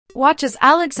Watch as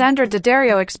Alexandra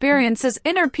Daddario experiences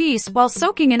inner peace while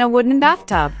soaking in a wooden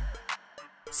bathtub.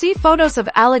 See photos of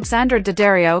Alexandra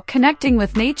Daddario connecting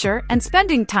with nature and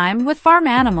spending time with farm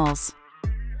animals.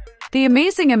 The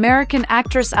amazing American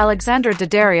actress Alexandra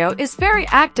Daddario is very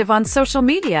active on social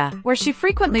media, where she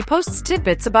frequently posts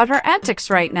tidbits about her antics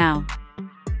right now.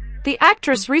 The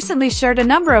actress recently shared a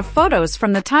number of photos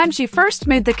from the time she first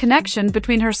made the connection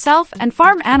between herself and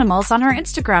farm animals on her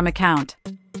Instagram account.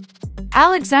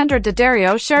 Alexandra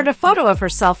Daddario shared a photo of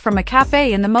herself from a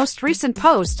cafe in the most recent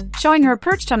post, showing her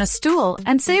perched on a stool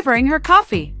and savoring her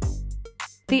coffee.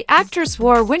 The actress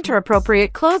wore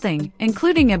winter-appropriate clothing,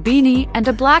 including a beanie and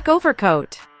a black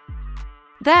overcoat.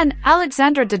 Then,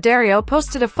 Alexandra Daddario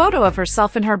posted a photo of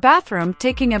herself in her bathroom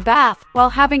taking a bath while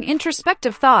having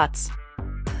introspective thoughts.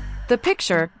 The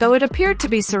picture, though it appeared to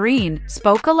be serene,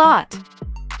 spoke a lot.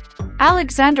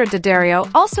 Alexandra Daddario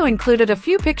also included a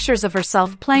few pictures of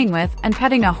herself playing with and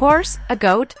petting a horse, a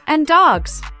goat, and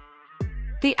dogs.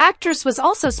 The actress was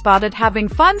also spotted having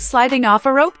fun sliding off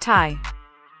a rope tie.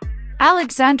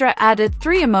 Alexandra added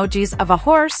 3 emojis of a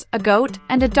horse, a goat,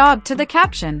 and a dog to the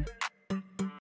caption.